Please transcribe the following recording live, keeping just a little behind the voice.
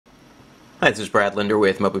Hi, this is Brad Linder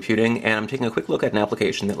with mobiputing, and I'm taking a quick look at an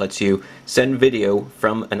application that lets you send video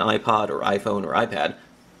from an iPod or iPhone or iPad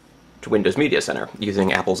to Windows Media Center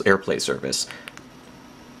using Apple's AirPlay service.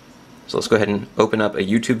 So let's go ahead and open up a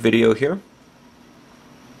YouTube video here.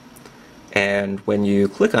 And when you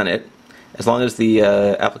click on it, as long as the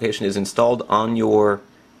application is installed on your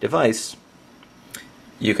device,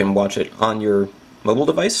 you can watch it on your mobile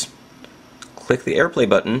device. Click the AirPlay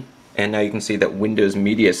button, and now you can see that Windows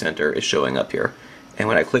Media Center is showing up here. And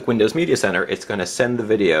when I click Windows Media Center, it's going to send the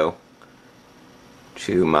video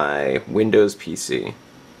to my Windows PC.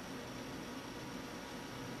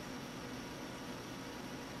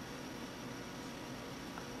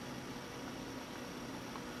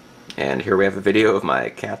 And here we have a video of my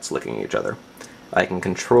cats licking each other. I can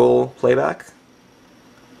control playback,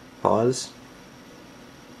 pause,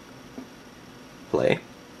 play,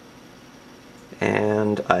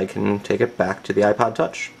 and I can take it back to the iPod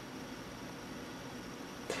Touch.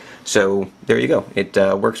 So there you go. It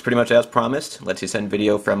works pretty much as promised. Lets you send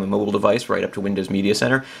video from a mobile device right up to Windows Media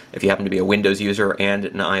Center. If you happen to be a Windows user and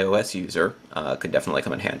an iOS user, could definitely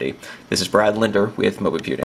come in handy. This is Brad Linder with mobiputing.